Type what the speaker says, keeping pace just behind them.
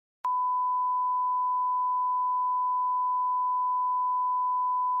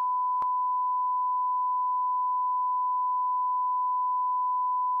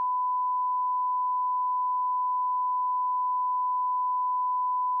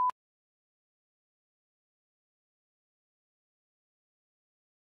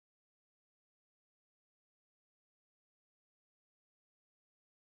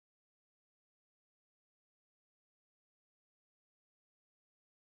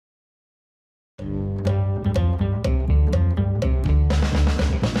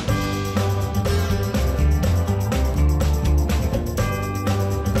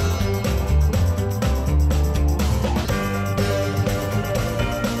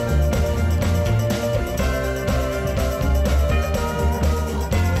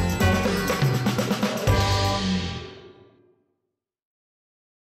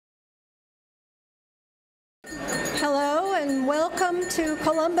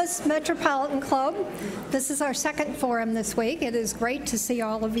Columbus Metropolitan Club. This is our second forum this week. It is great to see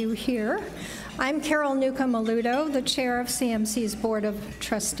all of you here. I'm Carol Newcomb-Maludo, the chair of CMC's Board of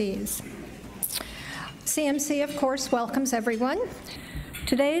Trustees. CMC, of course, welcomes everyone.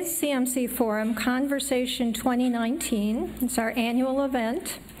 Today's CMC Forum, Conversation 2019, it's our annual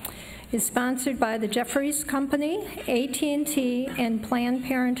event, is sponsored by the Jefferies Company, AT&T, and Planned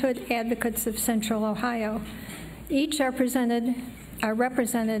Parenthood Advocates of Central Ohio. Each are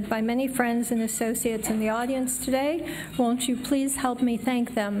represented by many friends and associates in the audience today. Won't you please help me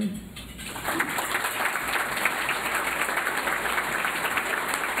thank them?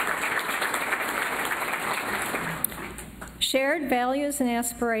 Shared values and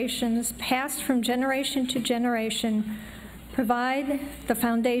aspirations passed from generation to generation provide the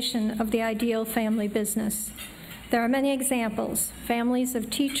foundation of the ideal family business. There are many examples: families of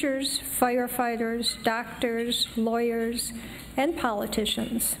teachers, firefighters, doctors, lawyers, and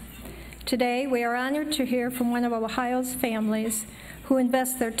politicians. Today, we are honored to hear from one of Ohio's families who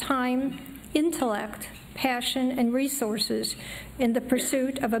invest their time, intellect, passion, and resources in the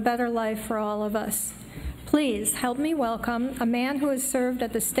pursuit of a better life for all of us. Please help me welcome a man who has served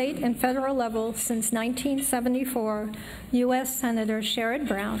at the state and federal level since 1974, U.S. Senator Sherrod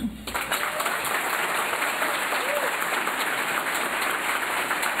Brown.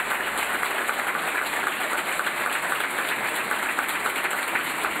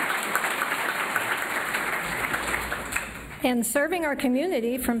 And serving our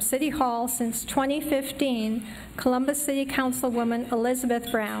community from City Hall since 2015, Columbus City Councilwoman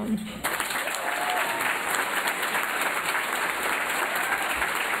Elizabeth Brown.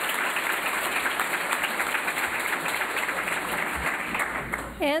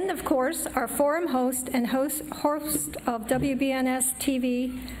 And of course, our forum host and host of WBNS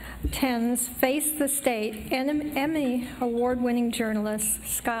TV 10's Face the State, and Emmy award-winning journalist,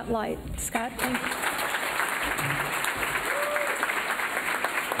 Scott Light. Scott, thank you.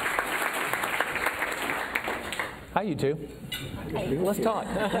 Hi, you two. Let's talk.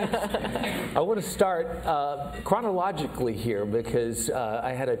 I want to start chronologically here because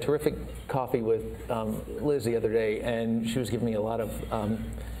I had a terrific coffee with Liz the other day, and she was giving me a lot of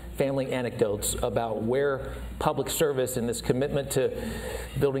family anecdotes about where public service and this commitment to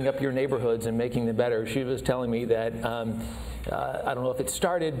building up your neighborhoods and making them better. She was telling me that I don't know if it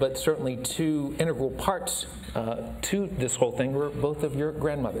started, but certainly two integral parts to this whole thing were both of your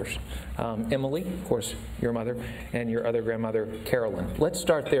grandmothers. Emily, of course, your mother, and your other grandmother, Carolyn. Let's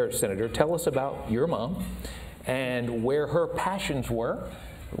start there, Senator. Tell us about your mom and where her passions were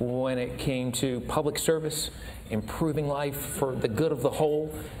when it came to public service, improving life for the good of the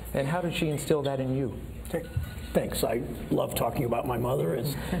whole, and how did she instill that in you? Thanks. I love talking about my mother,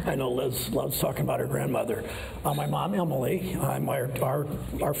 as I know Liz loves talking about her grandmother. My mom, Emily,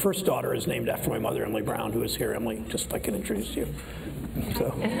 our first daughter is named after my mother, Emily Brown, who is here. Emily, just if I can introduce you.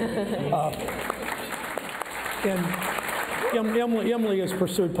 So, Emily has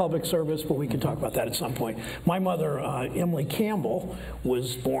pursued public service, but we can talk about that at some point. My mother, Emily Campbell,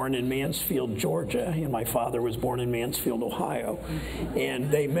 was born in Mansfield, Georgia, and my father was born in Mansfield, Ohio.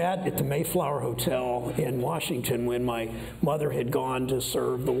 And they met at the Mayflower Hotel in Washington when my mother had gone to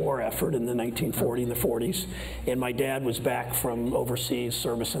serve the war effort in the 1940s and the 40s. And my dad was back from overseas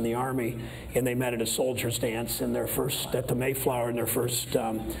service in the Army, and they met at a soldier's dance in at the Mayflower, and their first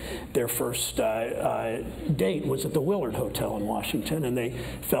date was at the Willard Hotel in Washington, and they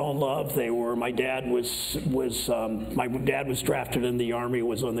fell in love. My dad was drafted in the Army,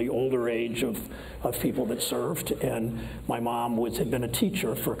 was on the older age of people that served, and my mom had been a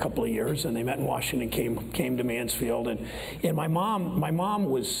teacher for a couple of years, and they met in Washington, came to Mansfield, and my mom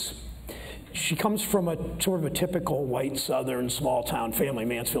was. She comes from a sort of a typical white Southern small town family.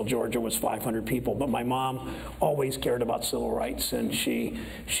 Mansfield, Georgia was 500 people, but my mom always cared about civil rights, and she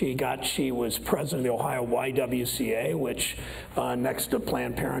was president of the Ohio YWCA, which next to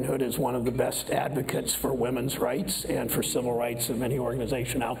Planned Parenthood is one of the best advocates for women's rights and for civil rights of any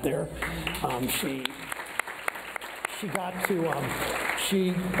organization out there.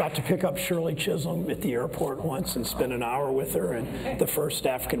 She got to pick up Shirley Chisholm at the airport once and spend an hour with her, and the first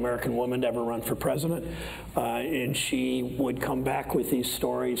African-American woman to ever run for president. And she would come back with these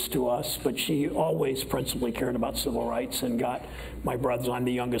stories to us, but she always principally cared about civil rights and got my brothers, I'm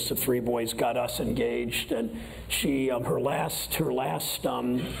the youngest of three boys, got us engaged. And she, her last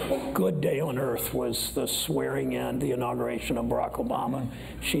good day on earth was the swearing in, the inauguration of Barack Obama.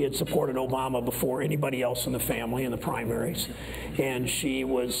 She had supported Obama before anybody else in the family in the primaries. And she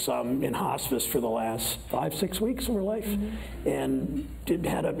was in hospice for the last 5-6 weeks of her life, and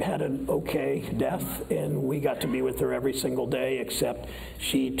had an okay death. And we got to be with her every single day, except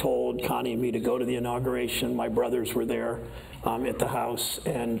she told Connie and me to go to the inauguration. My brothers were there at the house,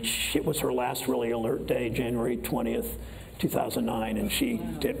 and it was her last really alert day, January 20th. 2009, and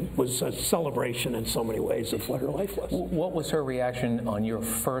it was a celebration in so many ways of what her life was. What was her reaction on your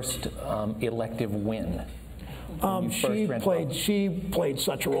first elective win? She played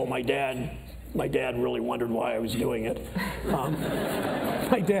such a role. My dad really wondered why I was doing it.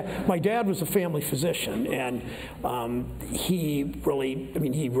 My dad was a family physician, and he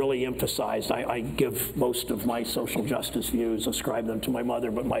really emphasized. I give most of my social justice views, ascribe them to my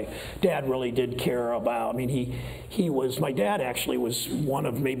mother, but my dad really did care about. My dad actually was one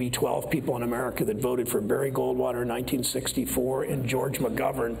of maybe 12 people in America that voted for Barry Goldwater in 1964 and George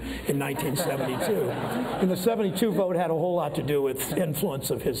McGovern in 1972. And the 72 vote had a whole lot to do with influence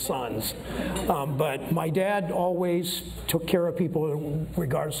of his sons. But my dad always took care of people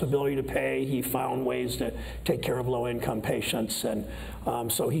regardless of ability to pay. He found ways to take care of low-income patients, and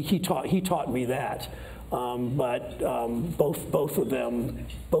so he taught me that. But both of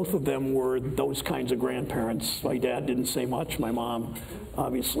them were those kinds of grandparents. My dad didn't say much. My mom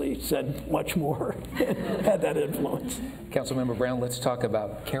obviously said much more and had that influence. Councilmember Brown, let's talk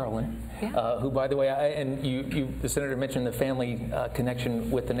about Carolyn, who, by the way, the senator mentioned the family connection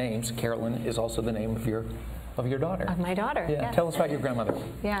with the names. Carolyn is also the name of your daughter. Of my daughter. Yeah. Yes. Tell us about your grandmother.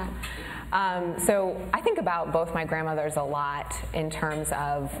 Yeah. So I think about both my grandmothers a lot in terms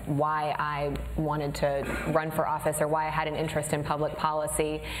of why I wanted to run for office or why I had an interest in public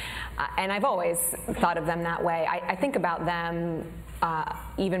policy. And I've always thought of them that way. I think about them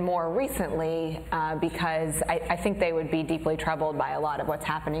even more recently because I think they would be deeply troubled by a lot of what's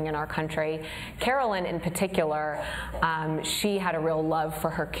happening in our country. Carolyn in particular, she had a real love for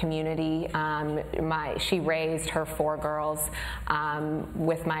her community. She raised her 4 girls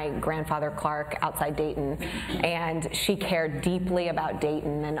with my grandfather Clark outside Dayton, and she cared deeply about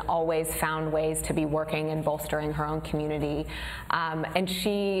Dayton and always found ways to be working and bolstering her own community. And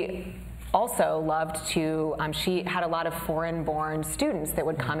she also loved to, she had a lot of foreign-born students that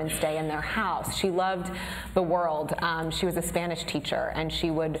would come and stay in their house. She loved the world. She was a Spanish teacher, and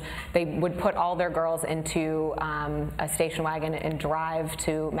they would put all their girls into a station wagon and drive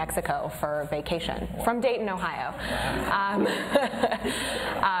to Mexico for vacation from Dayton, Ohio.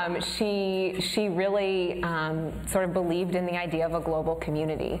 She really sort of believed in the idea of a global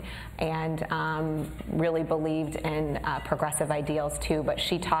community and really believed in progressive ideals too, but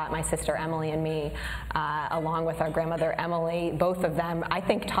she taught my sister Emily and me, along with our grandmother Emily, both of them, I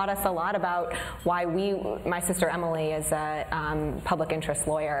think, taught us a lot about why my sister Emily is a public interest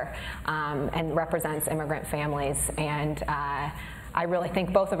lawyer and represents immigrant families, and I really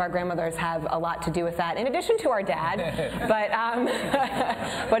think both of our grandmothers have a lot to do with that, in addition to our dad.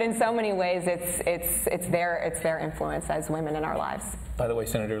 But in so many ways, it's their influence as women in our lives. By the way,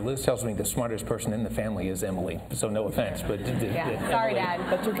 Senator, Liz tells me the smartest person in the family is Emily. So no offense, but Sorry, Dad.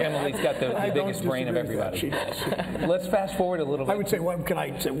 That's okay. Emily's got the biggest brain of everybody. She does. Let's fast forward a little bit. I would say, can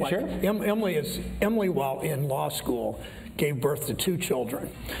I say one? Sure. Emily, while in law school, gave birth to 2 children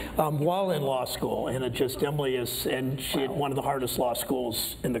while in law school, and Emily is, and she had one of the hardest law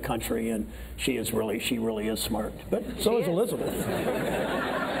schools in the country, and she really is smart. But so is Elizabeth.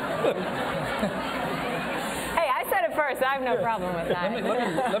 Hey, I said it first. I have no problem with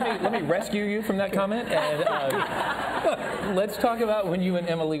that. Let me rescue you from that comment. And let's talk about when you and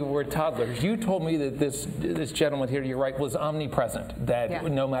Emily were toddlers. You told me that this gentleman here to your right was omnipresent. That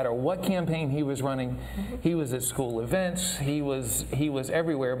no matter what campaign he was running, he was at school events. He was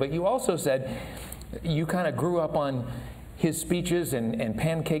everywhere. But you also said you kind of grew up on his speeches and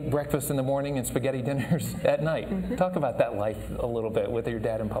pancake breakfast in the morning and spaghetti dinners at night. Talk about that life a little bit with your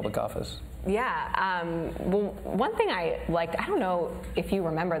dad in public office. Yeah, well, one thing I liked, I don't know if you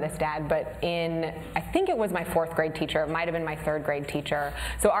remember this, Dad, but I think it was my 4th grade teacher, it might have been my 3rd grade teacher.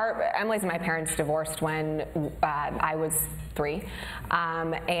 So Emily's and my parents divorced when I was 3.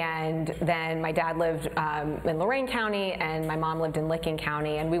 And then my dad lived in Lorain County and my mom lived in Licking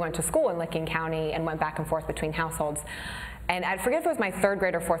County, and we went to school in Licking County and went back and forth between households. And I forget if it was my 3rd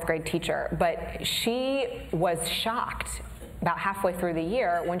grade or 4th grade teacher, but she was shocked about halfway through the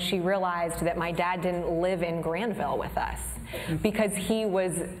year when she realized that my dad didn't live in Granville with us because he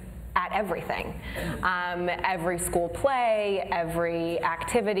was at at everything. Every school play, every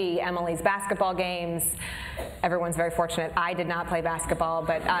activity, Emily's basketball games. Everyone's very fortunate. I did not play basketball,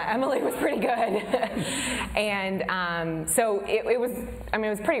 but Emily was pretty good. And so it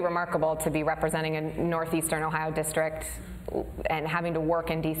was pretty remarkable to be representing a Northeastern Ohio district and having to work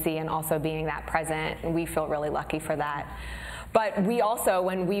in DC and also being that present. And we feel really lucky for that. But we also,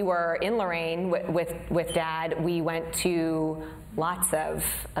 when we were in Lorain with Dad, we went to lots of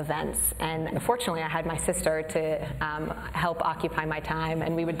events. And fortunately, I had my sister to help occupy my time.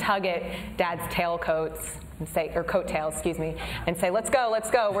 And we would tug at Dad's tailcoats, and say, or coattails, excuse me, and say, let's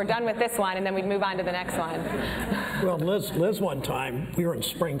go, we're done with this one. And then we'd move on to the next one. Well, Liz, one time, we were in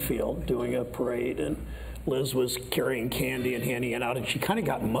Springfield doing a parade, and Liz was carrying candy and handing it out, and she kind of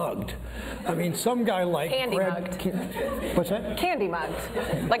got mugged. I mean, some guy like candy mugged. What's that? Candy mugged.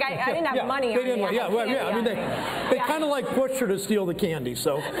 Like I didn't have money on me. I mean, they kind of like pushed her to steal the candy.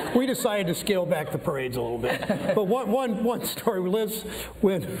 So we decided to scale back the parades a little bit. But one story, Liz,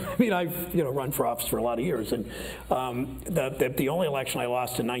 I've run for office for a lot of years, and the only election I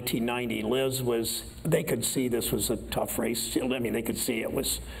lost in 1990, Liz was. They could see this was a tough race. I mean, they could see it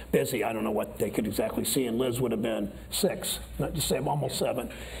was busy. I don't know what they could exactly see. And Liz would have been 6, not to say almost 7.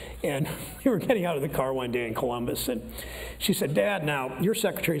 And we were getting out of the car one day in Columbus, and she said, "Dad, now you're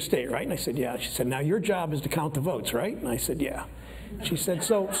Secretary of State, right?" And I said, "Yeah." She said, "Now your job is to count the votes, right?" And I said, "Yeah." She said,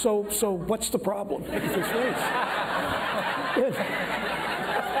 "So what's the problem with this race?"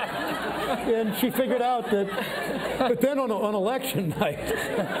 And she figured out that. But then on election night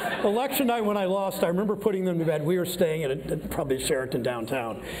when I lost, I remember putting them to bed. We were staying at probably Sheraton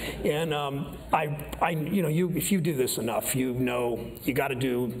downtown, and if you do this enough, you got to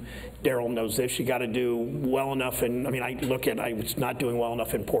do. Daryl knows this. You got to do well enough, and I was not doing well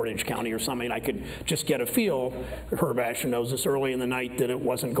enough in Portage County or something. I could just get a feel. Herb Asher knows this early in the night that it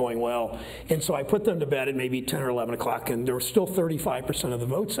wasn't going well, and so I put them to bed at maybe 10 or 11 o'clock, and there were still 35% of the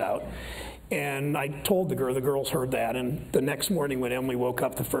votes out. And I told the girls heard that, and the next morning when Emily woke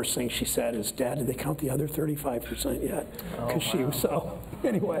up, the first thing she said is, "Dad, did they count the other 35% yet?" Because she was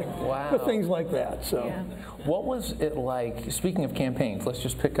anyway, but things like that. So, yeah. What was it like, speaking of campaigns, let's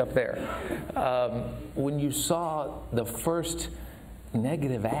just pick up there, when you saw the first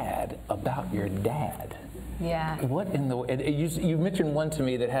negative ad about your dad? Yeah. What in the, you mentioned one to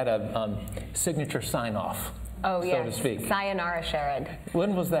me that had a signature sign-off. Oh, yeah. So to speak. Sayonara, Sherrod.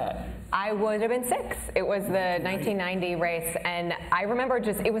 When was that? I would have been 6. It was the 1990 race, and I remember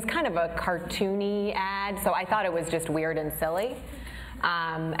it was kind of a cartoony ad, so I thought it was just weird and silly.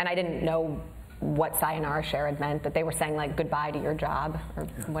 And I didn't know what Sayonara, Sherrod meant, that they were saying like goodbye to your job or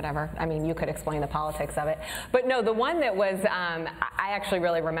whatever. I mean, you could explain the politics of it. But no, the one that was, I actually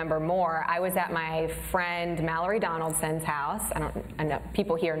really remember more. I was at my friend Mallory Donaldson's house. I know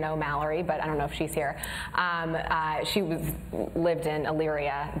people here know Mallory, but I don't know if she's here. She lived in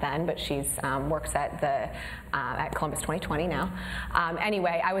Elyria then, but she's works at Columbus 2020 now.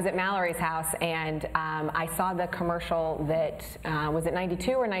 Anyway, I was at Mallory's house, and I saw the commercial that, was it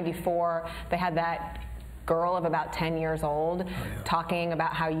 92 or 94? They had that girl of about 10 years old talking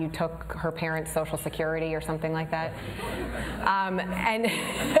about how you took her parents' Social Security or something like that.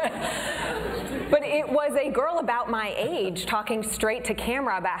 But it was a girl about my age talking straight to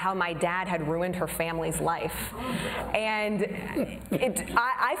camera about how my dad had ruined her family's life. And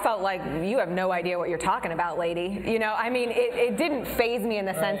I felt like, you have no idea what you're talking about, lady. It didn't faze me in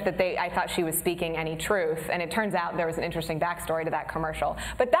the sense that I thought she was speaking any truth. And it turns out there was an interesting backstory to that commercial.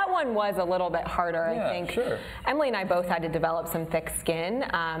 But that one was a little bit harder, I think. Sure. Emily and I both had to develop some thick skin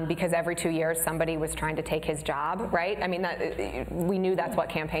because every 2 years somebody was trying to take his job, right? I mean, we knew that's what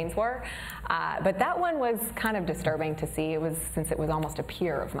campaigns were. But that one was kind of disturbing to see. Since it was almost a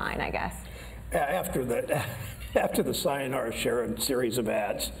peer of mine, I guess. After the Sayonara Sherrod series of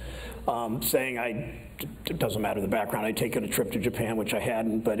ads, saying it doesn't matter the background, I'd taken a trip to Japan, which I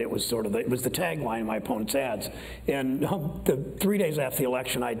hadn't, but it was it was the tagline of my opponent's ads. And the 3 days after the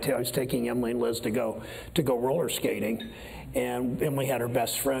election, I was taking Emily and Liz to go roller skating. And Emily had her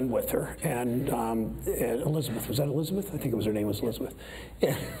best friend with her, and Elizabeth. Was that Elizabeth? I think her name was Elizabeth.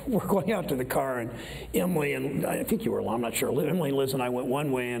 And we're going out to the car, and Emily and I think you were along, I'm not sure. Emily and Liz and I went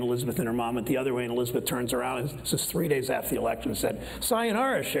one way, and Elizabeth and her mom went the other way. And Elizabeth turns around, and this is 3 days after the election, and said,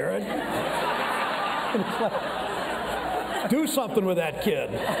 "Sayonara, Sherrod." Do something with that kid.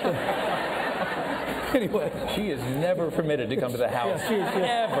 Anyway. She is never permitted to come to the house.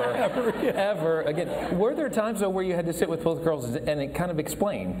 Ever again. Were there times, though, where you had to sit with both girls and kind of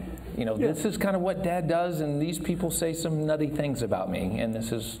explain, this is kind of what Dad does, and these people say some nutty things about me, and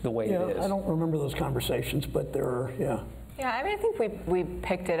this is the way it is? I don't remember those conversations, but there are, Yeah, I mean, I think we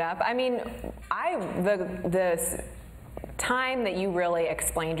picked it up. I mean, the time that you really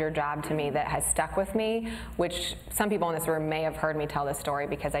explained your job to me that has stuck with me, which some people in this room may have heard me tell this story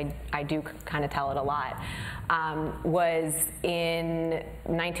because I do kind of tell it a lot, was in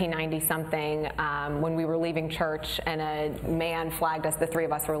 1990-something when we were leaving church and a man flagged us, the three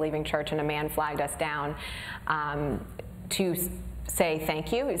of us were leaving church, and a man flagged us down to say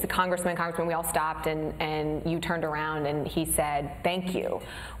thank you. He's a congressman, we all stopped, and you turned around and he said thank you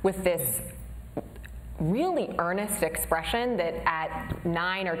with this really earnest expression that at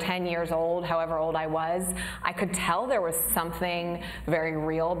 9 or 10 years old, however old I was, I could tell there was something very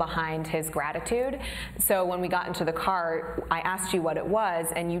real behind his gratitude. So when we got into the car, I asked you what it was,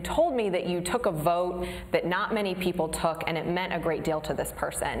 and you told me that you took a vote that not many people took, and it meant a great deal to this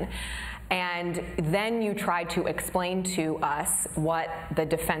person. And then you tried to explain to us what the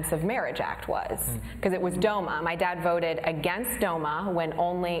Defense of Marriage Act was, because it was DOMA. My dad voted against DOMA when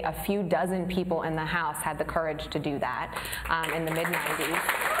only a few dozen people in the House had the courage to do that in the mid-90s.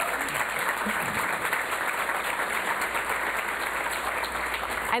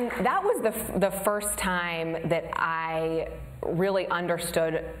 And that was the first time that I really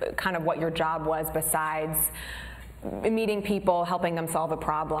understood kind of what your job was besides meeting people, helping them solve a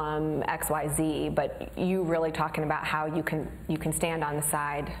problem, X, Y, Z, but you really talking about how you can stand on the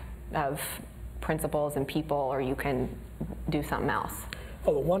side of principles and people, or you can do something else.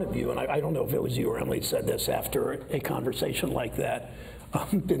 Oh, one of you, and I don't know if it was you or Emily, said this after a conversation like that,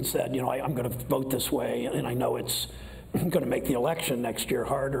 and said, you know, I'm going to vote this way, and I know it's going to make the election next year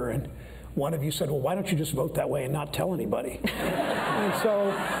harder. And one of you said, well, why don't you just vote that way and not tell anybody? And so,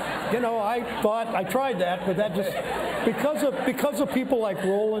 you know, I thought, I tried that, but that just, because of people like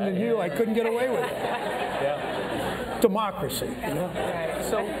Roland and you, I couldn't get away with it. Yeah. Democracy, you know? Right.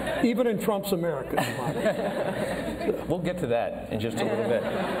 So, even in Trump's America, democracy. We'll get to that in just a little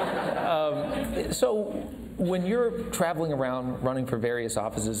bit. So, when you're traveling around running for various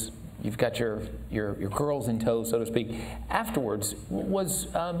offices, you've got your girls in tow, so to speak. Afterwards, was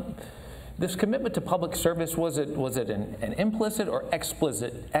this commitment to public service, was it an implicit or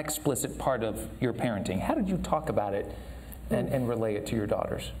explicit part of your parenting? How did you talk about it and relay it to your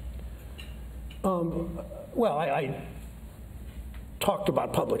daughters? Well, I talked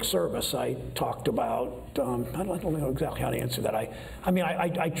about public service. I talked about, I don't know exactly how to answer that. I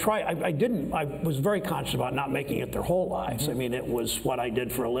was very conscious about not making it their whole lives. I mean, it was what I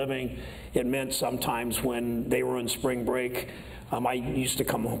did for a living. It meant sometimes when they were in spring break, I used to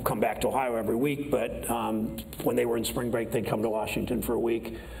come back to Ohio every week, but when they were in spring break, they'd come to Washington for a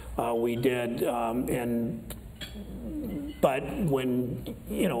week. We did, but when,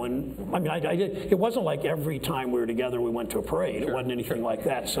 you know, and I mean, I did, it wasn't like every time we were together we went to a parade. Sure. It wasn't anything like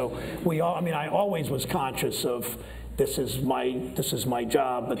that. So I always was conscious of this is my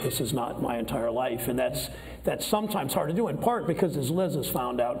job, but this is not my entire life, and that's sometimes hard to do, in part because, as Liz has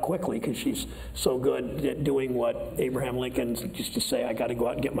found out quickly, because she's so good at doing what Abraham Lincoln used to say, I got to go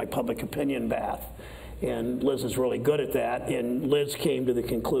out and get my public opinion bath. And Liz is really good at that. And Liz came to the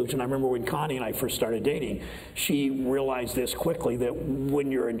conclusion, I remember when Connie and I first started dating, she realized this quickly, that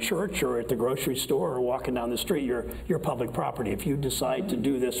when you're in church or at the grocery store or walking down the street, you're public property. If you decide to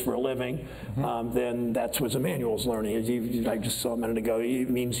do this for a living, then that's what Emmanuel's learning. As I just saw a minute ago,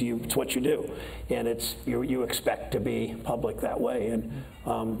 it means it's what you do. And it's you expect to be public that way.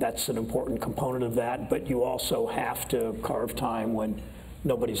 And that's an important component of that. But you also have to carve time when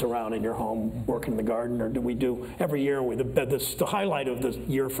nobody's around in your home working in the garden, or do we do every year with the highlight of the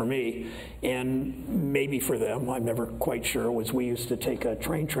year for me, and maybe for them, I'm never quite sure, was we used to take a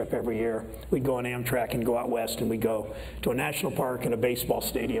train trip every year. We'd go on Amtrak and go out west, and we'd go to a national park and a baseball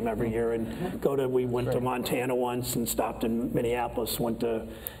stadium every year, and we went to Montana once and stopped in Minneapolis, went to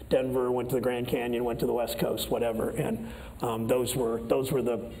Denver, went to the Grand Canyon, went to the West Coast, whatever. And those were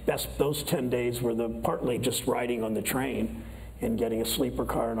the best. Those 10 days were partly just riding on the train and getting a sleeper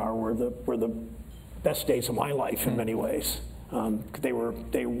car were the best days of my life in many ways. They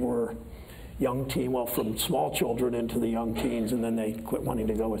were young teen, well, from small children into the young teens, and then they quit wanting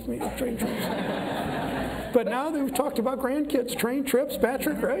to go with me on train trips. But now they've talked about grandkids, train trips,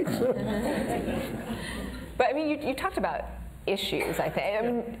 Patrick, right? So. But I mean, you talked about issues, I think. I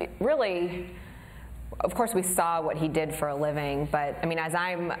mean, really, of course, we saw what he did for a living, but I mean, I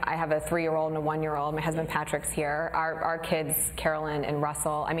have a 3-year-old and a 1-year-old. My husband Patrick's here. Our kids, Carolyn and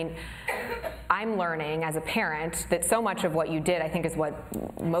Russell. I mean, I'm learning as a parent that so much of what you did, I think, is what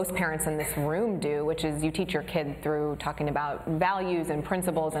most parents in this room do, which is you teach your kid through talking about values and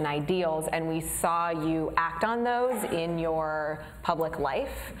principles and ideals, and we saw you act on those in your public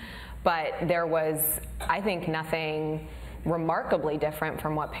life. But there was, I think, nothing remarkably different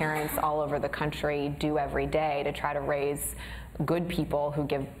from what parents all over the country do every day to try to raise good people who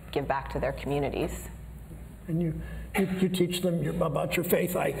give back to their communities. And you teach them about your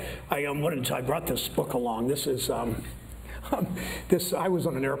faith. I brought this book along. This is I was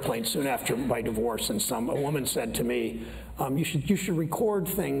on an airplane soon after my divorce, and a woman said to me, you should record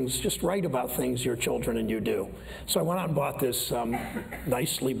things, just write about things your children and you do. So I went out and bought this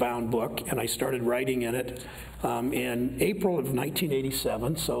nicely bound book, and I started writing in it in April of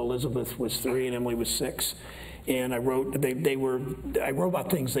 1987. So Elizabeth was 3 and Emily was 6. And I wrote, I wrote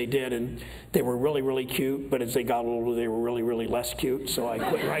about things they did, and they were really, really cute, but as they got older, they were really, really less cute, so I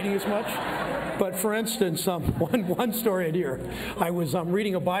quit writing as much. But for instance, one story in here, I was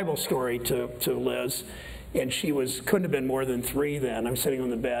reading a Bible story to Liz, and she couldn't have been more than 3 then. I'm sitting on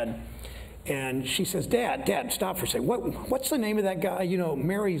the bed, and she says, Dad, stop for a second. What's the name of that guy,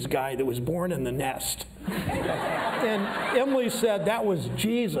 Mary's guy that was born in the nest? And Emily said, that was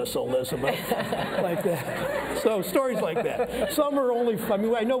Jesus, Elizabeth, like that. So stories like that. Some are only,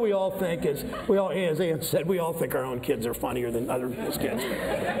 I know we all think, as Ann said, we all think our own kids are funnier than other kids.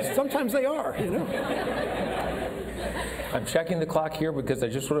 Sometimes they are, I'm checking the clock here because I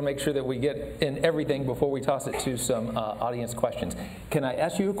just want to make sure that we get in everything before we toss it to some audience questions. Can I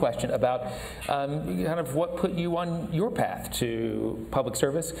ask you a question about kind of what put you on your path to public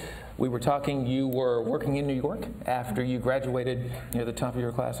service? We were talking, you were working in New York after you graduated near the top of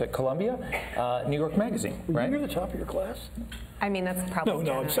your class at Columbia, New York Magazine, right? Were you near the top of your class? I mean, that's probably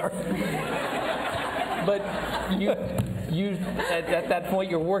No, I'm sorry. But you at that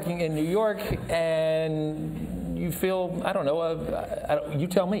point, you're working in New York, and you feel, I don't know, you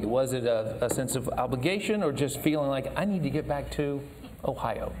tell me, was it a sense of obligation or just feeling like I need to get back to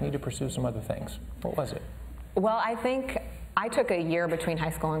Ohio, need to pursue some other things? What was it? Well, I think I took a year between high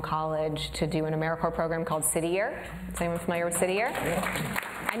school and college to do an AmeriCorps program called City Year. Is anyone familiar with City Year? Yeah.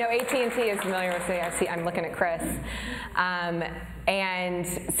 I know AT&T is familiar with City Year. I'm looking at Chris. And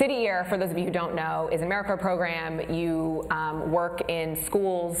City Year, for those of you who don't know, is an AmeriCorps program. You work in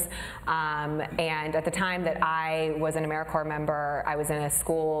schools, and at the time that I was an AmeriCorps member, I was in a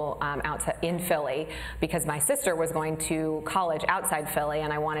school outside in Philly because my sister was going to college outside Philly,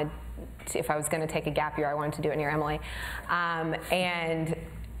 and I wanted to, if I was going to take a gap year, I wanted to do it near Emily.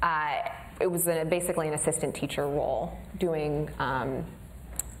 It was basically an assistant teacher role, doing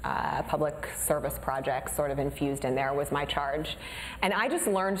public service projects sort of infused in there was my charge. And I just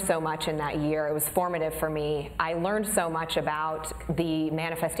learned so much in that year. It was formative for me. I learned so much about the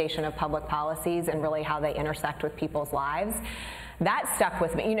manifestation of public policies and really how they intersect with people's lives. That stuck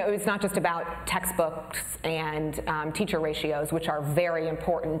with me. It's not just about textbooks and teacher ratios, which are very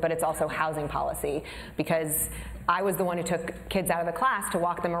important, but it's also housing policy, because I was the one who took kids out of the class to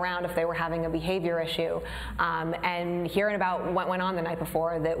walk them around if they were having a behavior issue, and hearing about what went on the night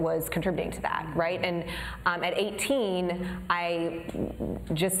before that was contributing to that, right? And at 18, I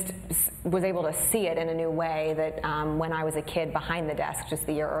just was able to see it in a new way that when I was a kid behind the desk just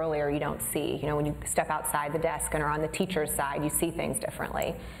the year earlier, you don't see. When you step outside the desk and are on the teacher's side, you see things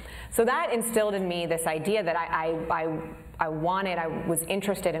differently. So that instilled in me this idea that I was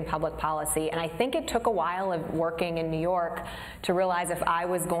interested in public policy, and I think it took a while of working in New York to realize if I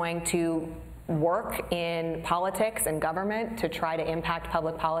was going to work in politics and government to try to impact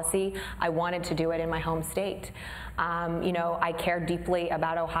public policy, I wanted to do it in my home state. I care deeply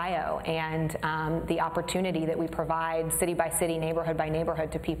about Ohio and the opportunity that we provide city by city, neighborhood by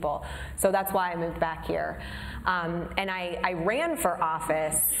neighborhood to people. So that's why I moved back here. And I ran for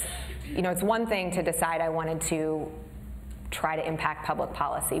office. It's one thing to decide I wanted to try to impact public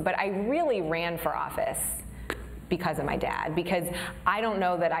policy, but I really ran for office because of my dad, because I don't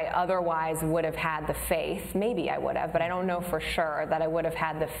know that I otherwise would have had the faith, maybe I would have, but I don't know for sure that I would have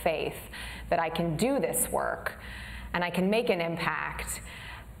had the faith that I can do this work and I can make an impact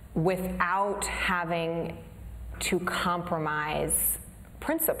without having to compromise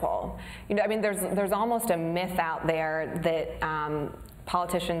principle. There's almost a myth out there that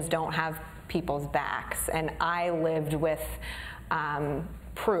politicians don't have people's backs, and I lived with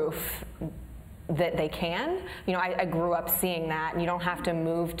proof that they can. I grew up seeing that, and you don't have to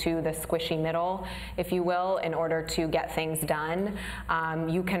move to the squishy middle, if you will, in order to get things done.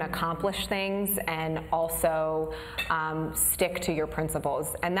 You can accomplish things and also stick to your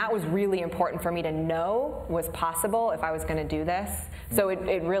principles. And that was really important for me to know was possible if I was going to do this. So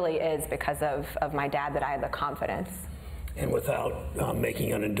it really is because of my dad that I had the confidence. And without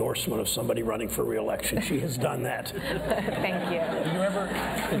making an endorsement of somebody running for re-election, she has done that. Thank you. Do you ever?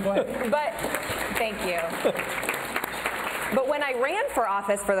 Go ahead. But thank you. But when when I ran for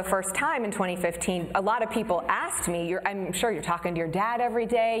office for the first time in 2015, a lot of people asked me, I'm sure you're talking to your dad every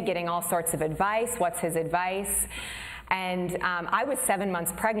day, getting all sorts of advice. What's his advice? And I was 7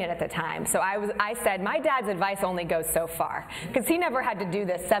 months pregnant at the time. So I said, my dad's advice only goes so far. Because he never had to do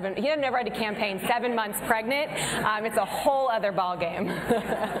this he never had to campaign 7 months pregnant. It's a whole other ballgame.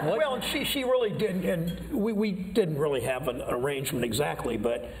 Well, and she really didn't, and we didn't really have an arrangement exactly,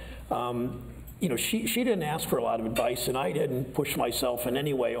 but you know, she didn't ask for a lot of advice, and I didn't push myself in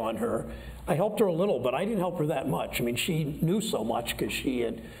any way on her. I helped her a little, but I didn't help her that much. I mean, she knew so much because she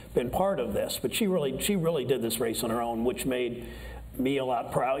had been part of this, but she really did this race on her own, which made me a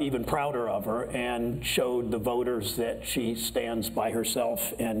lot even prouder of her, and showed the voters that she stands by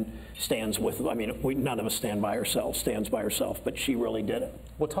herself and stands with, I mean, none of us stand by ourselves, stands by herself, but she really did it.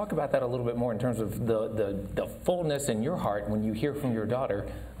 We'll talk about that a little bit more in terms of the fullness in your heart when you hear from your daughter,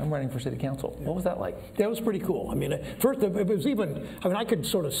 I'm running for city council. What was that like? That was pretty cool. I mean, at first it was even, I mean, I could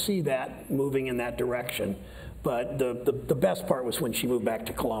sort of see that moving in that direction. But the best part was when she moved back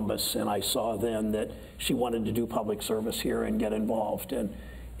to Columbus, and I saw then that she wanted to do public service here and get involved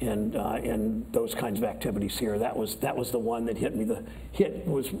in those kinds of activities here. That was the one that hit me.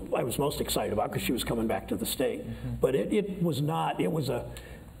 I was most excited about because she was coming back to the state. Mm-hmm. But it was not. It was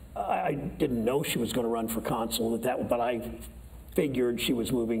I didn't know she was going to run for consul. But I figured she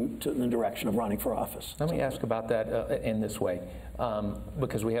was moving in the direction of running for office. Let me ask about that in this way,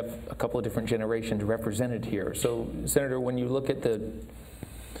 because we have a couple of different generations represented here. So, Senator, when you look at the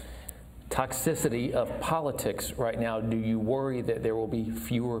toxicity of politics right now, do you worry that there will be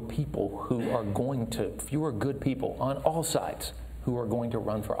fewer people fewer good people on all sides who are going to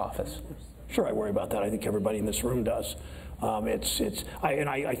run for office? Sure, I worry about that. I think everybody in this room does.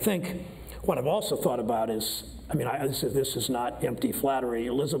 I think what I've also thought about is, I mean, this is not empty flattery.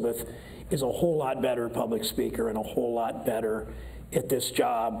 Elizabeth is a whole lot better public speaker and a whole lot better at this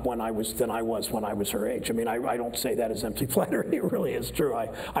job than I was when I was her age. I mean, I don't say that as empty flattery. It really is true.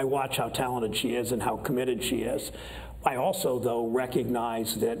 I watch how talented she is and how committed she is. I also, though,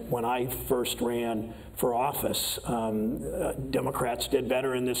 recognize that when I first ran for office, Democrats did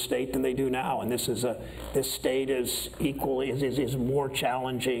better in this state than they do now, and this state is more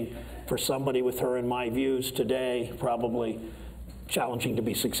challenging for somebody with her and my views today. Probably challenging to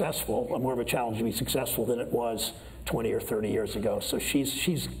be successful, more of a challenge to be successful than it was 20 or 30 years ago. So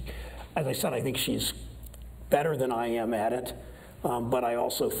she's, as I said, I think she's better than I am at it. But I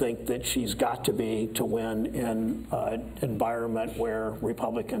also think that she's got to win in an environment where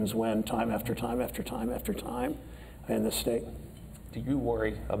Republicans win time after time after time after time in the state. Do you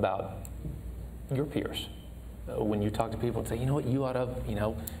worry about your peers when you talk to people and say, you know what, you ought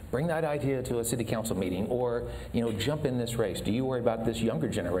to, bring that idea to a city council meeting, or, jump in this race? Do you worry about this younger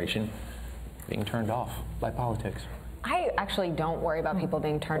generation being turned off by politics? I actually don't worry about people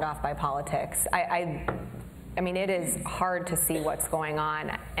being turned off by politics. I mean, it is hard to see what's going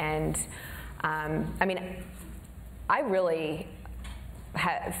on, and I mean, I really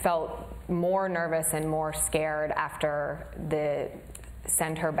felt more nervous and more scared after the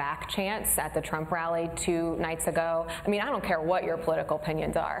send her back chants at the Trump rally 2 nights ago. I mean, I don't care what your political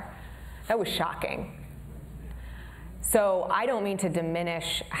opinions are. That was shocking. So I don't mean to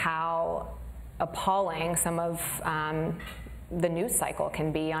diminish how appalling some of the news cycle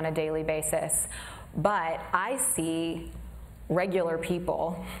can be on a daily basis. But I see regular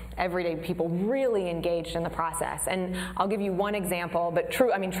people, everyday people, really engaged in the process. And I'll give you one example, but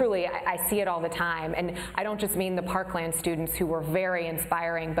truly, I see it all the time. And I don't just mean the Parkland students who were very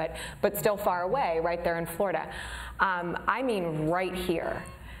inspiring, but still far away, right there in Florida. I mean right here.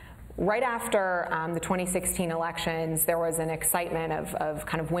 Right after the 2016 elections, there was an excitement of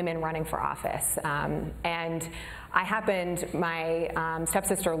kind of women running for office. And my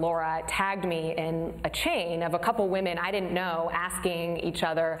stepsister Laura tagged me in a chain of a couple women I didn't know asking each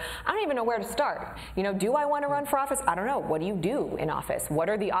other, I don't even know where to start. Do I want to run for office? I don't know. What do you do in office? What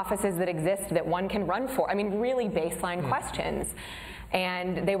are the offices that exist that one can run for? I mean, really baseline questions.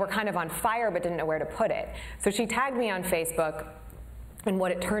 And they were kind of on fire but didn't know where to put it. So she tagged me on Facebook. And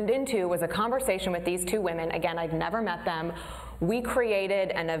what it turned into was a conversation with these 2 women. Again, I'd never met them. We created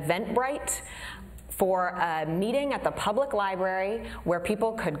an Eventbrite for a meeting at the public library where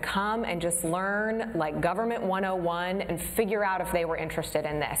people could come and just learn like Government 101 and figure out if they were interested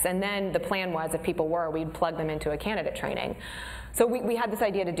in this. And then the plan was, if people were, we'd plug them into a candidate training. So we had this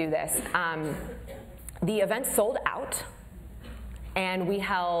idea to do this. The event sold out. And we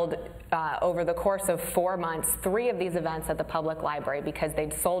held, over the course of 4 months, 3 of these events at the public library because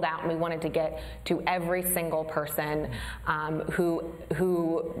they'd sold out, and we wanted to get to every single person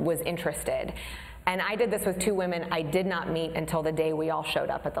who was interested. And I did this with 2 women I did not meet until the day we all showed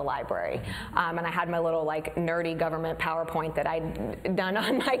up at the library. And I had my little like nerdy government PowerPoint that I'd done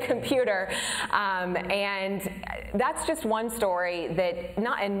on my computer. And that's just one story that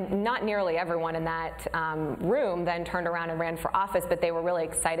not nearly everyone in that room then turned around and ran for office, but they were really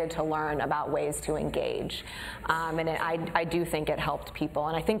excited to learn about ways to engage. And I do think it helped people.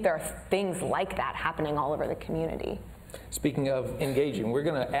 And I think there are things like that happening all over the community. Speaking of engaging, we're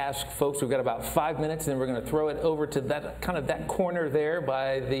going to ask folks, we've got about 5 minutes, and then we're going to throw it over to that corner there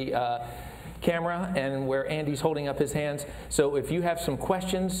by the camera and where Andy's holding up his hands. So if you have some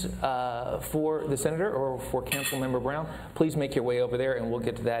questions for the senator or for Councilmember Brown, please make your way over there, and we'll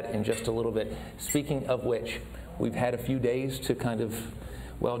get to that in just a little bit. Speaking of which, we've had a few days to kind of,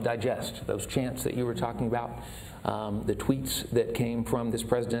 well, digest those chants that you were talking about. The tweets that came from this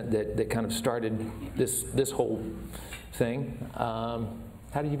president that kind of started this whole thing.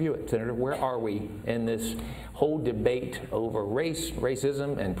 How do you view it, Senator? Where are we in this whole debate over race,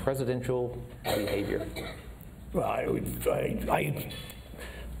 racism, and presidential behavior? Well,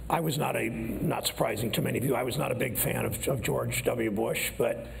 I was not surprising to many of you, I was not a big fan of George W. Bush,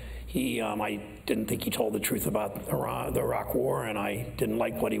 but I didn't think he told the truth about the Iraq War, and I didn't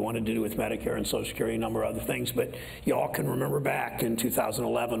like what he wanted to do with Medicare and Social Security, a number of other things. But you all can remember back in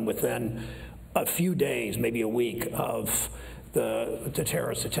 2011, within a few days, maybe a week of the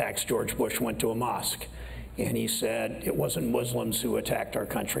terrorist attacks, George Bush went to a mosque, and he said it wasn't Muslims who attacked our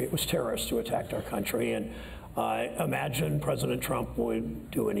country, it was terrorists who attacked our country. And imagine President Trump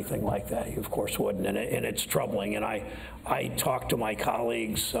would do anything like that. He, of course, wouldn't, and it's troubling. And I talked to my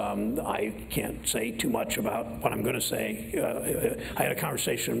colleagues. I can't say too much about what I'm going to say. I had a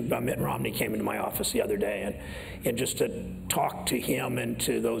conversation. Mitt Romney came into my office the other day, and just to talk to him and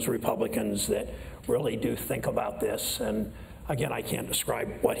to those Republicans that really do think about this. And again, I can't describe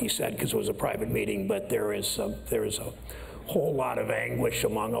what he said because it was a private meeting, but there is a whole lot of anguish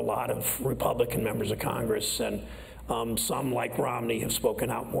among a lot of Republican members of Congress, and some, like Romney, have spoken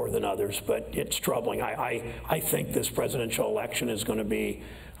out more than others, but it's troubling. I think this presidential election is going to be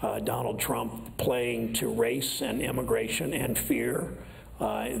Donald Trump playing to race and immigration and fear.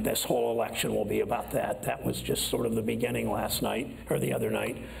 This whole election will be about that. That was just sort of the beginning last night, or the other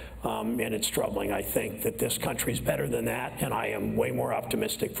night, and it's troubling. I think that this country's better than that, and I am way more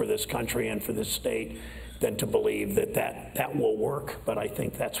optimistic for this country and for this state than to believe that will work. But I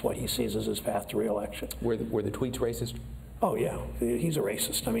think that's what he sees as his path to re-election. Were the tweets racist? Oh yeah, he's a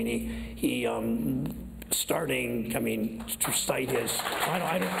racist. I mean, he to cite his,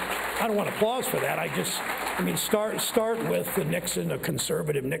 I don't want applause for that. Start with the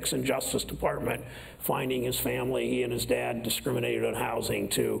conservative Nixon Justice Department finding his family, he and his dad discriminated on housing,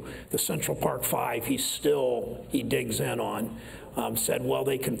 to the Central Park Five he digs in on. Said, well,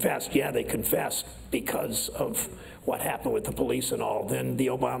 they confessed. Yeah, they confessed because of what happened with the police and all. Then the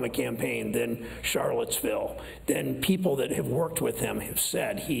Obama campaign, then Charlottesville. Then people that have worked with him have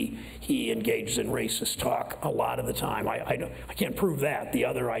said he engages in racist talk a lot of the time. I can't prove that. The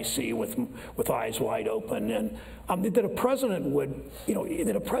other I see with eyes wide open. And that a president would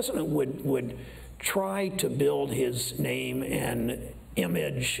try to build his name and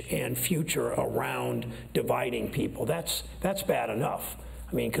image and future around dividing people. That's bad enough.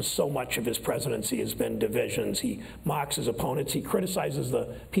 I mean, because so much of his presidency has been divisions. He mocks his opponents. He criticizes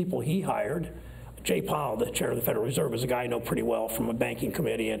the people he hired. Jay Powell, the chair of the Federal Reserve, is a guy I know pretty well from a banking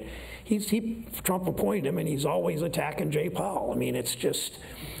committee, and Trump appointed him, and he's always attacking Jay Powell. I mean, it's just,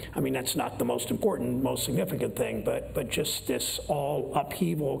 that's not the most important, most significant thing, but just this all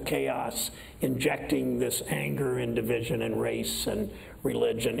upheaval, chaos, injecting this anger and division and race and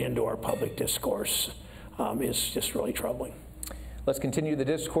religion into our public discourse is just really troubling. Let's continue the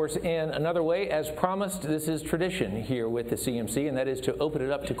discourse in another way. As promised, this is tradition here with the CMC, and that is to open it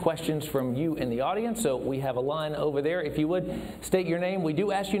up to questions from you in the audience. So we have a line over there. If you would, state your name. We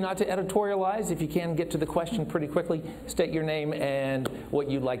do ask you not to editorialize. If you can get to the question pretty quickly, state your name and what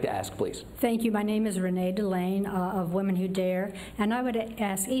you'd like to ask, please. Thank you. My name is Renee Delane of Women Who Dare, and I would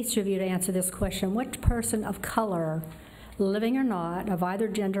ask each of you to answer this question. What person of color, living or not, of either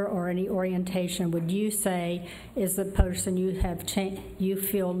gender or any orientation, would you say is the person you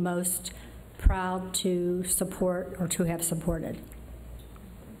feel most proud to support or to have supported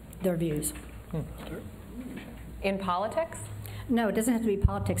their views? In politics? No, it doesn't have to be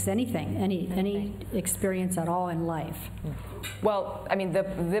politics, anything, any experience at all in life. Well, I mean,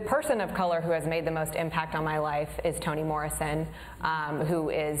 the person of color who has made the most impact on my life is Toni Morrison, who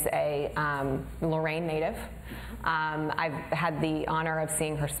is a Lorraine native. I've had the honor of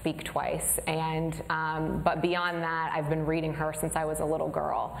seeing her speak twice, and but beyond that, I've been reading her since I was a little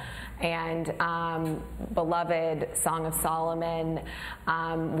girl. And Beloved, Song of Solomon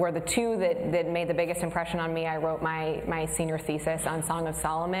were the two that made the biggest impression on me. I wrote my senior thesis on Song of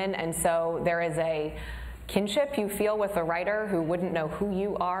Solomon, and so there is a kinship you feel with a writer who wouldn't know who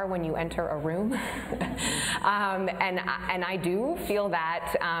you are when you enter a room. And I do feel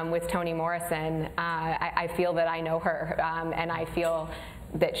that with Toni Morrison. I feel that I know her, and I feel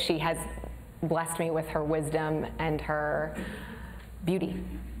that she has blessed me with her wisdom and her beauty.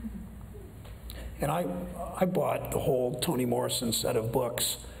 And I bought the whole Toni Morrison set of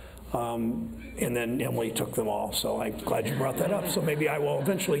books, and then Emily took them all, so I'm glad you brought that up. So maybe I will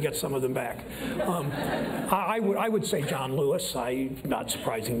eventually get some of them back. I would say John Lewis. Not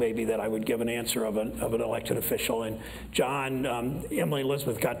surprising maybe that I would give an answer of an elected official. And John, Emily and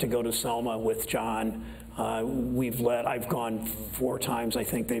Elizabeth got to go to Selma with John. I've gone 4 times. I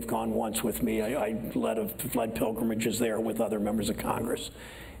think they've gone once with me. I led pilgrimages there with other members of Congress.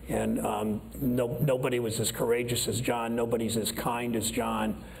 And nobody was as courageous as John. Nobody's as kind as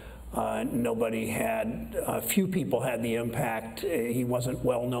John. Few people had the impact. He wasn't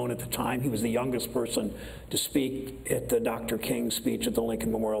well known at the time. He was the youngest person to speak at the Dr. King speech at the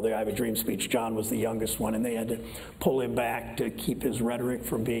Lincoln Memorial, the I Have a Dream speech. John was the youngest one, and they had to pull him back to keep his rhetoric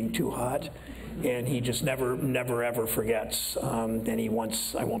from being too hot. And he just never ever forgets. And he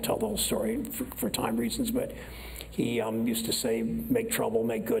once, I won't tell the whole story for time reasons, but he used to say, "Make trouble,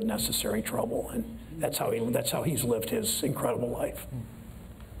 make good necessary trouble," and that's how he's lived his incredible life.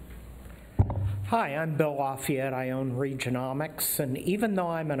 Hi, I'm Bill Lafayette. I own Regionomics, and even though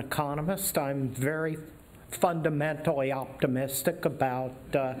I'm an economist, I'm very fundamentally optimistic about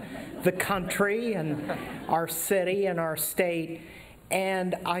the country and our city and our state.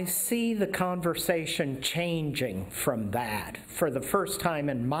 And I see the conversation changing from that for the first time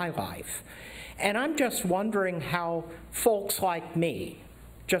in my life. And I'm just wondering how folks like me,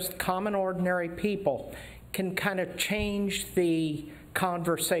 just common ordinary people, can kind of change the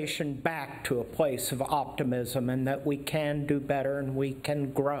conversation back to a place of optimism and that we can do better and we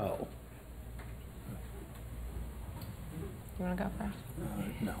can grow. You want to go first?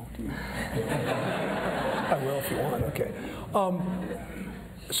 No. I will if you want. Okay.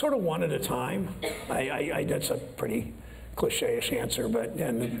 Sort of one at a time. That's a pretty cliche-ish answer,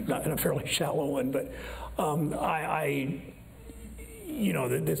 and a fairly shallow one. But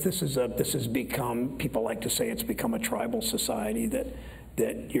this has become. People like to say it's become a tribal society. That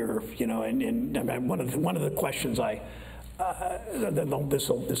you're, and one of the questions this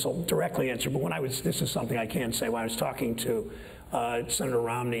will directly answer. But this is something I can say. When I was talking to Senator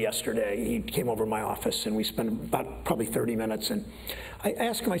Romney yesterday, he came over to my office and we spent about probably 30 minutes. And I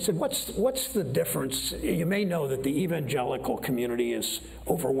asked him, I said, what's the difference? You may know that the evangelical community is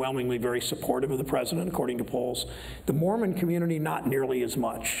overwhelmingly very supportive of the president, according to polls. The Mormon community, not nearly as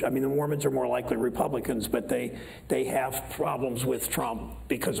much. I mean, the Mormons are more likely Republicans, but they have problems with Trump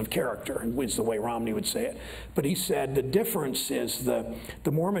because of character, and is the way Romney would say it. But he said the difference is the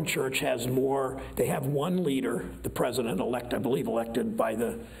Mormon church has more, they have one leader, the president-elect, I believe elected by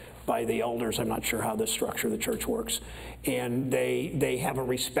the elders. I'm not sure how the structure of the church works. And they have a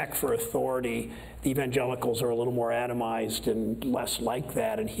respect for authority. The evangelicals are a little more atomized and less like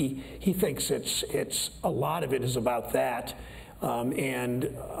that. And he thinks it's a lot of it is about that.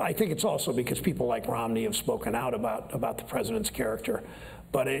 And I think it's also because people like Romney have spoken out about the president's character.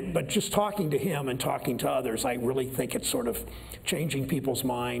 But just talking to him and talking to others, I really think it's sort of changing people's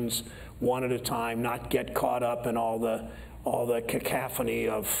minds one at a time, not get caught up in all the cacophony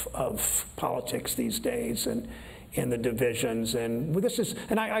of politics these days and the divisions. And this is,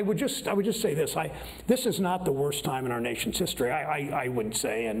 and I would just say this: this is not the worst time in our nation's history. I would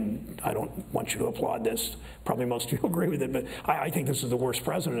say, and I don't want you to applaud this. Probably most of you agree with it, but I think this is the worst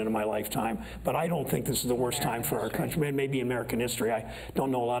president in my lifetime. But I don't think this is the worst time for our country. Maybe American history. I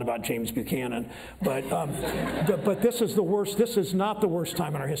don't know a lot about James Buchanan, but but this is the worst. This is not the worst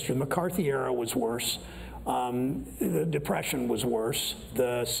time in our history. The McCarthy era was worse. The Depression was worse.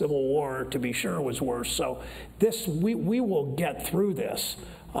 The Civil War, to be sure, was worse. So we will get through this.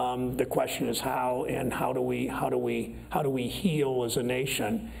 The question is how, and how do we heal as a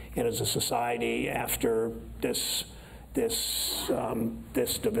nation and as a society after this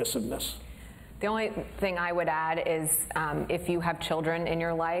divisiveness? The only thing I would add is if you have children in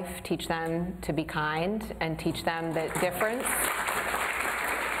your life, teach them to be kind and teach them that difference.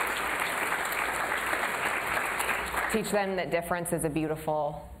 Teach them that difference is a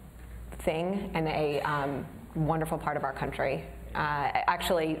beautiful thing and a wonderful part of our country.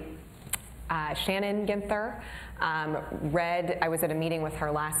 Actually, Shannon Ginther I was at a meeting with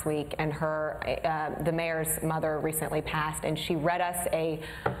her last week, and the mayor's mother recently passed, and she read us a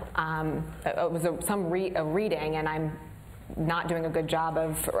reading, and I'm not doing a good job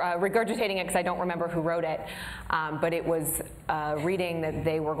of regurgitating it because I don't remember who wrote it, but it was a reading that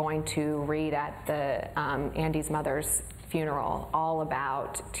they were going to read at the Andy's mother's funeral, all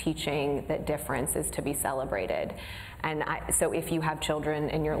about teaching that difference is to be celebrated. And so if you have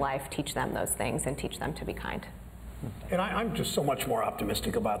children in your life, teach them those things and teach them to be kind. And I'm just so much more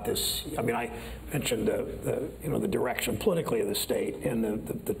optimistic about this. I mean, I mentioned the direction politically of the state and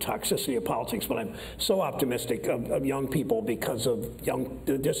the toxicity of politics, but I'm so optimistic of young people because of the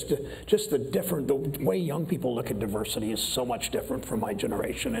way young people look at diversity is so much different from my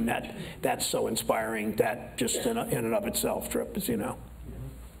generation, and that's so inspiring. That just in and of itself, Tripp, as you know.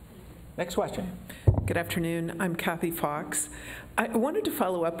 Next question. Good afternoon. I'm Kathy Fox. I wanted to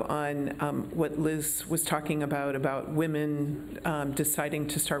follow up on what Liz was talking about women deciding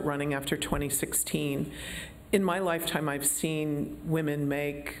to start running after 2016. In my lifetime, I've seen women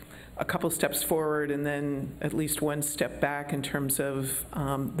make a couple steps forward and then at least one step back in terms of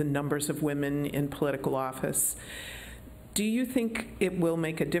the numbers of women in political office. Do you think it will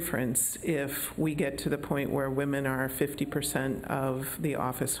make a difference if we get to the point where women are 50% of the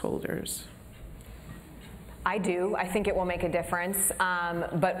office holders? I do. I think it will make a difference,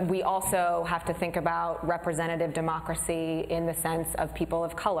 but we also have to think about representative democracy in the sense of people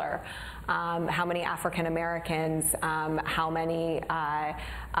of color. How many African Americans, how many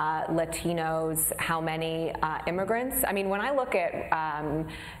Latinos, how many immigrants? I mean, when I look at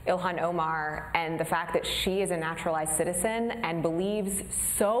Ilhan Omar and the fact that she is a naturalized citizen and believes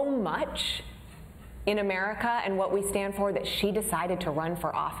so much in America and what we stand for that she decided to run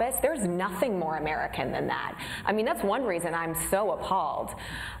for office, there's nothing more American than that. I mean, that's one reason I'm so appalled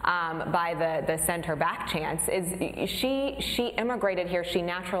by the send her back chance is she immigrated here, she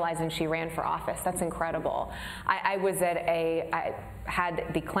naturalized, and she ran for office. That's incredible. I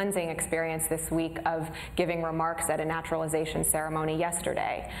had the cleansing experience this week of giving remarks at a naturalization ceremony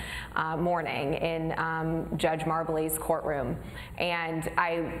yesterday morning in Judge Marbley's courtroom. And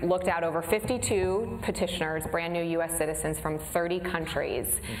I looked out over 52 petitioners, brand new U.S. citizens from 30 countries.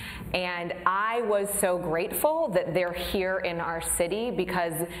 And I was so grateful that they're here in our city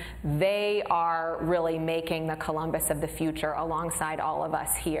because they are really making the Columbus of the future alongside all of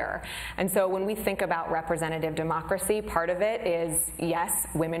us here. And so when we think about representative democracy, part of it is, yes,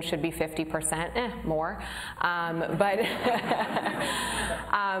 women should be 50%, more, but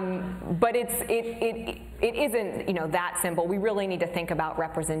but it isn't that simple. We really need to think about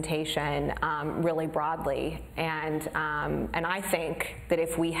representation really broadly, and I think that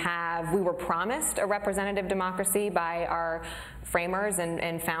if we were promised a representative democracy by our framers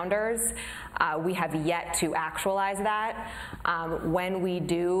and founders, we have yet to actualize that. When we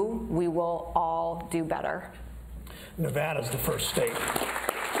do, we will all do better. Nevada's the first state.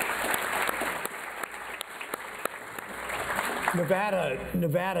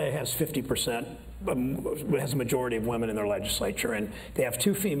 Nevada has 50%, has a majority of women in their legislature, and they have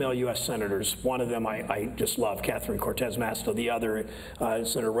 2 female U.S. senators. One of them I just love, Catherine Cortez Masto. The other,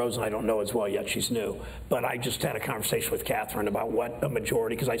 Senator Rosen, I don't know as well yet. She's new. But I just had a conversation with Catherine about what a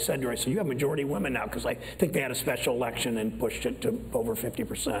majority, because I said to her, you have majority women now, because I think they had a special election and pushed it to over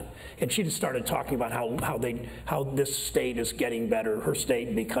 50%. And she just started talking about how this state is getting better, her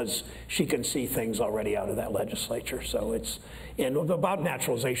state, because she can see things already out of that legislature. So it's, and about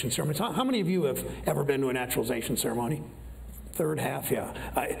naturalization ceremonies, how many of you have ever been to a naturalization ceremony? Third half, yeah.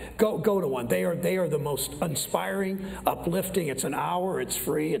 Go to one. They are the most inspiring, uplifting. It's an hour. It's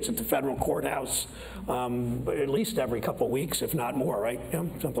free. It's at the federal courthouse, at least every couple of weeks, if not more, right? Yeah,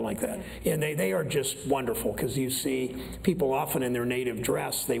 something like that. And they are just wonderful because you see people often in their native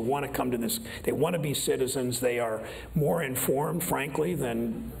dress. They want to come to this. They want to be citizens. They are more informed, frankly,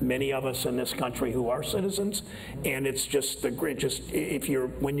 than many of us in this country who are citizens. And it's just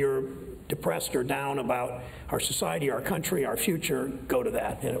when you're depressed or down about our society, our country, our future, go to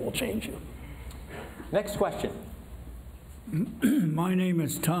that, and it will change you. Next question. My name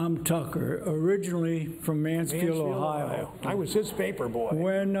is Tom Tucker, originally from Mansfield, Ohio. I was his paper boy.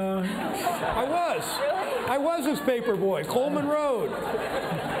 When I was his paper boy, Coleman Road.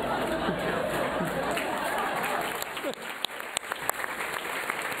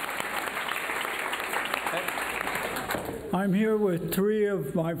 I'm here with 3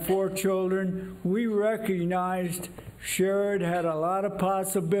 of my 4 children. We recognized Sherrod had a lot of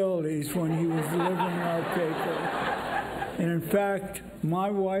possibilities when he was delivering our paper. And in fact, my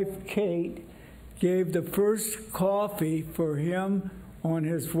wife, Kate, gave the first coffee for him on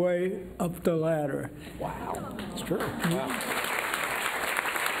his way up the ladder. Wow, it's true. Wow.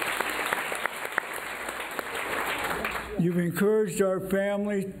 You've encouraged our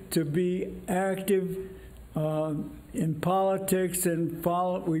family to be active in politics, and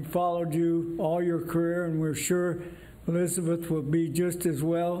we followed you all your career, and we're sure Elizabeth will be just as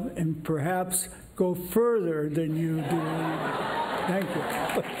well and perhaps go further than you do. Thank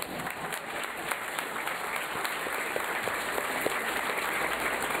you.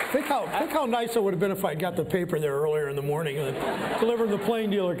 Think how nice it would have been if I got the paper there earlier in the morning and delivered the plain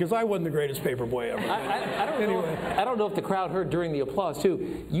dealer, because I wasn't the greatest paper boy ever. I don't know if the crowd heard during the applause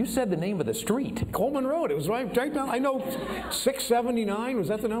too. You said the name of the street. Coleman Road. It was right down. I know 679. Was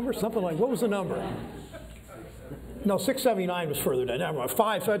that the number? Something like. What was the number? No, 679 was further down. Never mind.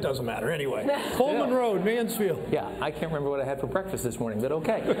 5. That doesn't matter. Anyway, Coleman Road, Mansfield. Yeah, I can't remember what I had for breakfast this morning, but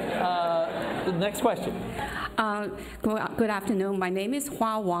okay. The next question. Good afternoon. My name is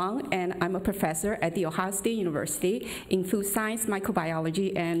Hua Wang, and I'm a professor at The Ohio State University in food science,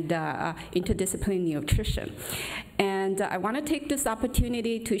 microbiology, and interdisciplinary nutrition. And I want to take this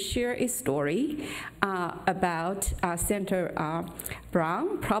opportunity to share a story about Senator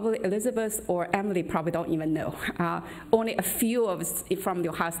Brown. Probably Elizabeth or Emily probably don't even know. Only a few of us from The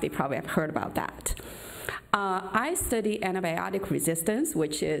Ohio State probably have heard about that. I study antibiotic resistance,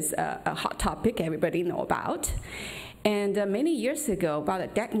 which is a hot topic everybody know about. And many years ago,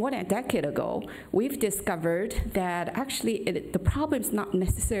 about more than a decade ago, we've discovered that actually the problem is not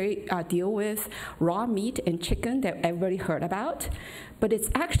necessarily deal with raw meat and chicken that everybody heard about, but it's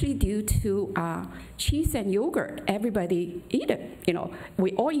actually due to cheese and yogurt. Everybody eat it,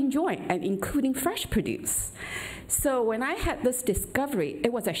 we all enjoy it, and including fresh produce. So when I had this discovery,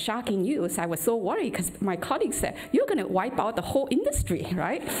 it was a shocking news. I was so worried because my colleagues said, you're going to wipe out the whole industry,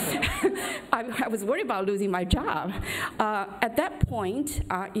 right? I was worried about losing my job. At that point,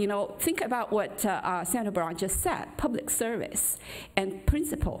 think about what Senator Brown just said, public service and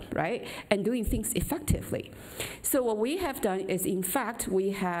principle, right? And doing things effectively. So what we have done is, in fact, we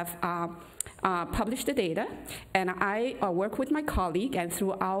have published the data, and I work with my colleague, and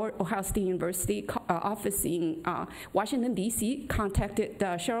through our Ohio State University office in Washington, D.C., contacted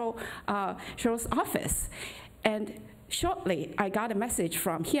Sherrod's office. And shortly, I got a message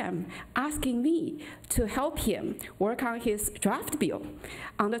from him asking me to help him work on his draft bill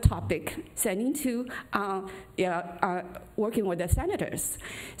on the topic, sending to working with the senators.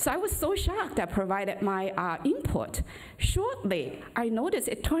 So I was so shocked I provided my input. Shortly, I noticed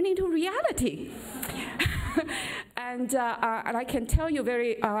it turned into reality. And I can tell you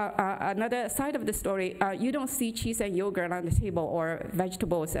another side of the story. You don't see cheese and yogurt on the table or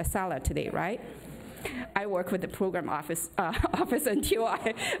vegetables as salad today, right? I work with the program office until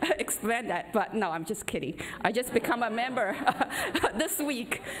I explain that, but no, I'm just kidding. I just become a member this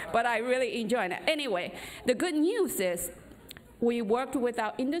week, but I really enjoy it. Anyway, the good news is we worked with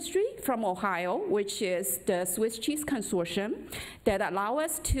our industry from Ohio, which is the Swiss Cheese Consortium, that allow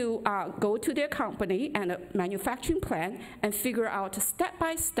us to go to their company and a manufacturing plant and figure out step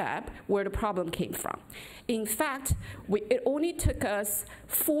by step where the problem came from. In fact, it only took us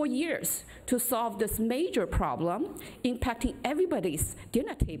 4 years to solve this major problem impacting everybody's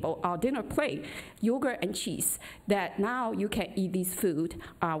dinner table, our dinner plate, yogurt and cheese, that now you can eat these food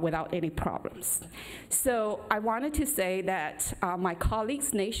without any problems. So I wanted to say that my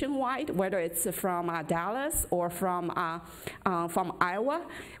colleagues nationwide, whether it's from Dallas or from Iowa,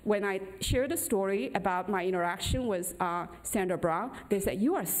 when I share the story about my interaction with Senator Brown, they said,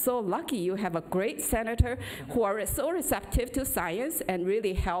 you are so lucky you have a great senator who are so receptive to science and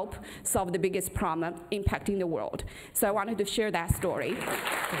really help solve the biggest problem impacting the world. So I wanted to share that story.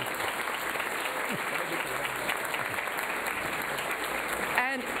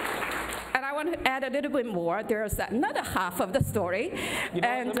 And I want to add a little bit more. There's another half of the story.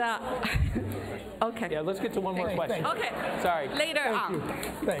 Okay. Yeah, let's get to one more question. Okay. Sorry. Later on.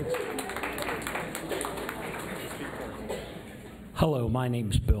 Thanks. Hello, my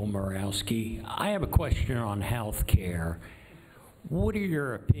name's Bill Murawski. I have a question on health care. What are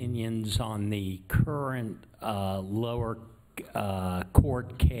your opinions on the current lower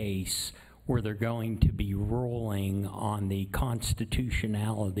court case where they're going to be ruling on the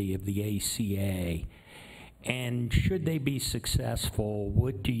constitutionality of the ACA? And should they be successful,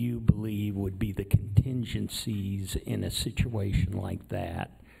 what do you believe would be the contingencies in a situation like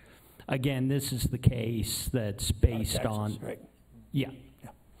that? again, this is the case that's based Texas, on. right. Yeah.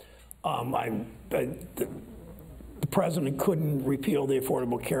 The president couldn't repeal the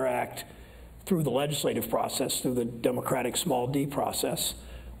Affordable Care Act through the legislative process, through the Democratic small d process,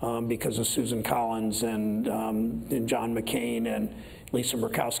 because of Susan Collins and John McCain and Lisa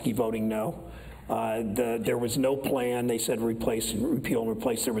Murkowski voting no. There was no plan. They said repeal and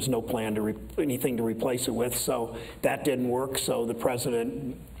replace. There was no plan to anything to replace it with, so that didn't work. So the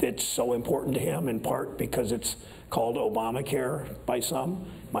president, it's so important to him, in part because it's called Obamacare by some,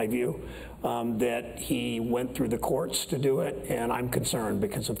 my view, that he went through the courts to do it, and I'm concerned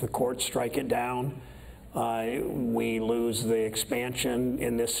because if the courts strike it down, we lose the expansion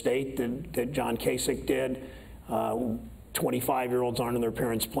in this state that John Kasich did. 25-year-olds aren't in their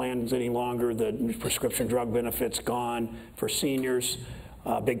parents' plans any longer. The prescription drug benefit's gone for seniors.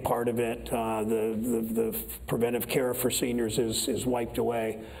 A big part of it, the preventive care for seniors is wiped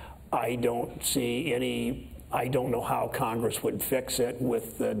away. I don't know how Congress would fix it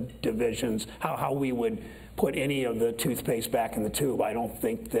with the divisions, how we would put any of the toothpaste back in the tube. I don't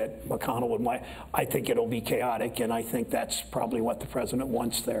think that McConnell would. I think it'll be chaotic, and I think that's probably what the president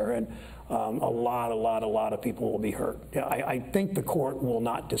wants there. And a lot of people will be hurt. Yeah, I think the court will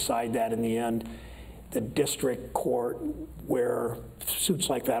not decide that in the end. The district court, where suits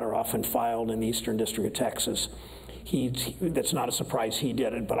like that are often filed in the Eastern District of Texas, that's not a surprise he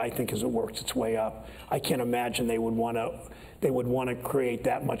did it, but I think as it works its way up, I can't imagine they would want to create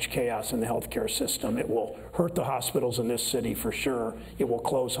that much chaos in the healthcare system. It will hurt the hospitals in this city for sure. It will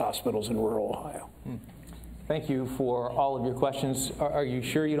close hospitals in rural Ohio. Thank you for all of your questions. Are you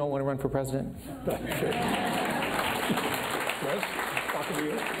sure you don't want to run for president? Sure. Liz, talking to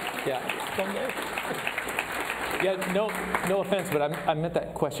you. Yeah. Someday. Yeah, no offense, but I meant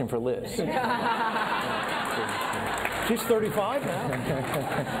that question for Liz. She's 35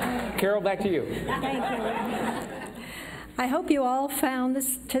 now. Carol, back to you. Thank you. I hope you all found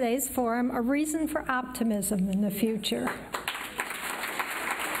today's forum a reason for optimism in the future.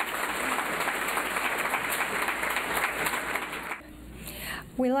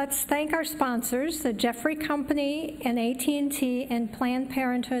 Let's thank our sponsors, the Jeffrey Company and AT&T and Planned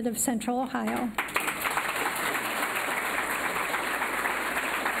Parenthood of Central Ohio.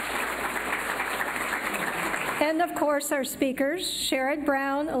 And of course, our speakers, Sherrod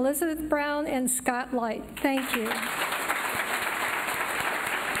Brown, Elizabeth Brown, and Scott Light. Thank you.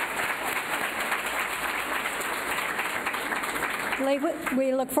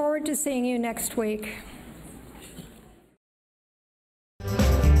 We look forward to seeing you next week.